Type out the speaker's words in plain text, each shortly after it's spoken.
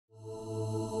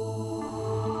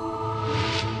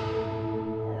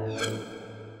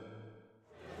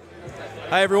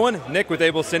Hi everyone, Nick with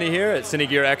AbelCine here at Cine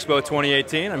Gear Expo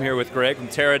 2018. I'm here with Greg from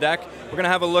Teradek. We're going to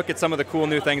have a look at some of the cool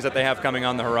new things that they have coming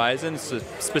on the horizon, so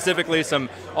specifically some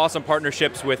awesome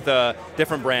partnerships with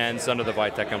different brands under the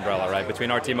Vitek umbrella, right? Between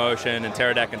RT Motion and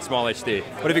Teradek and Small HD.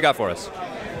 What have you got for us?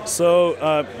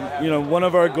 So, one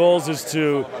of our goals is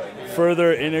to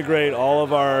further integrate all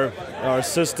of our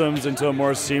systems into a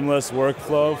more seamless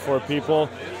workflow for people,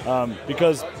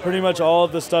 because pretty much all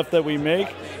of the stuff that we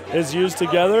make is used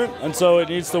together, and so it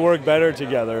needs to work better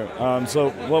together. So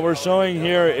what we're showing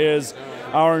here is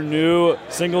our new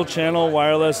single-channel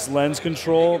wireless lens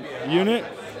control unit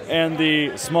and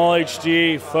the Small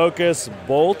HD Focus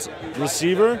Bolt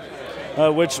receiver,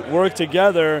 which work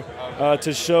together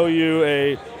to show you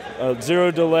a zero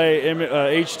delay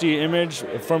HD image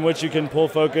from which you can pull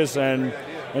focus and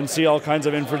see all kinds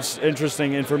of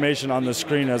interesting information on the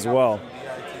screen as well.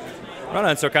 Right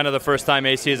on, so kind of the first time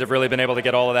ACs have really been able to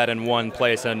get all of that in one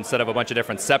place instead of a bunch of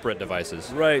different separate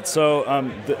devices. Right, so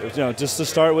just to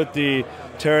start with the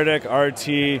Teradek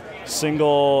RT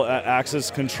single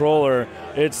axis controller,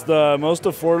 it's the most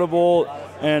affordable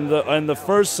and the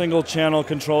first single channel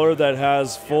controller that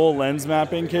has full lens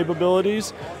mapping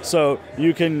capabilities. So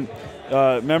you can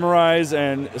memorize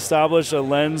and establish a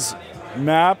lens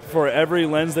map for every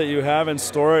lens that you have and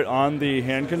store it on the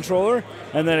hand controller,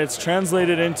 and then it's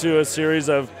translated into a series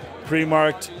of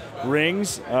pre-marked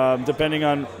rings depending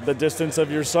on the distance of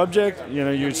your subject.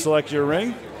 You select your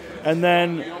ring, and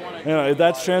then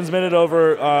that's transmitted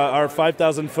over our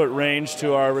 5,000 foot range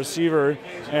to our receiver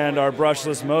and our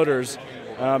brushless motors.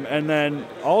 And then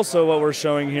also what we're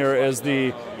showing here is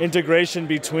the integration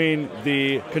between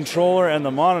the controller and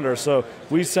the monitor. So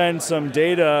we send some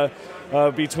data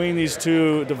between these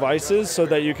two devices so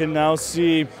that you can now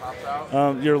see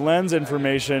your lens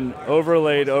information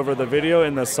overlaid over the video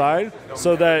in the side,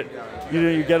 so that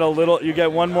you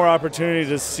get one more opportunity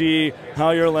to see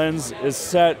how your lens is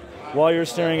set while you're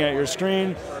staring at your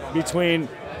screen. Between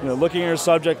looking at your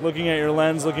subject, looking at your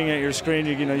lens, looking at your screen,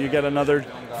 you get another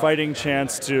fighting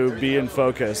chance to be in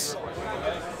focus.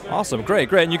 Awesome, great.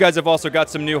 And you guys have also got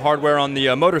some new hardware on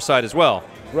the motor side as well.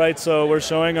 Right, so we're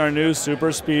showing our new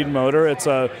super speed motor. It's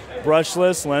a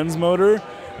brushless lens motor,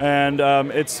 and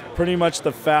it's pretty much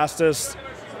the fastest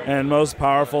and most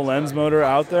powerful lens motor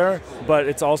out there, but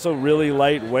it's also really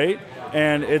lightweight,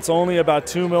 and it's only about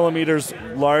 2 millimeters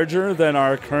larger than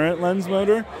our current lens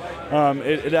motor.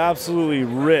 It absolutely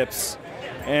rips,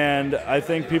 and I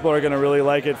think people are going to really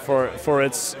like it for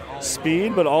its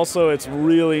speed, but also its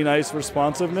really nice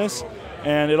responsiveness.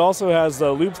 And it also has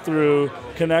the loop-through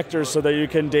connectors so that you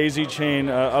can daisy chain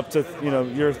up to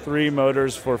your 3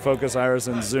 motors for focus, iris,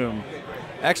 and zoom.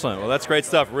 Excellent. Well, that's great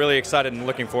stuff. Really excited and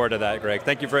looking forward to that, Greg.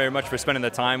 Thank you very much for spending the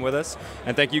time with us,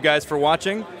 and thank you guys for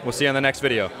watching. We'll see you on the next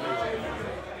video.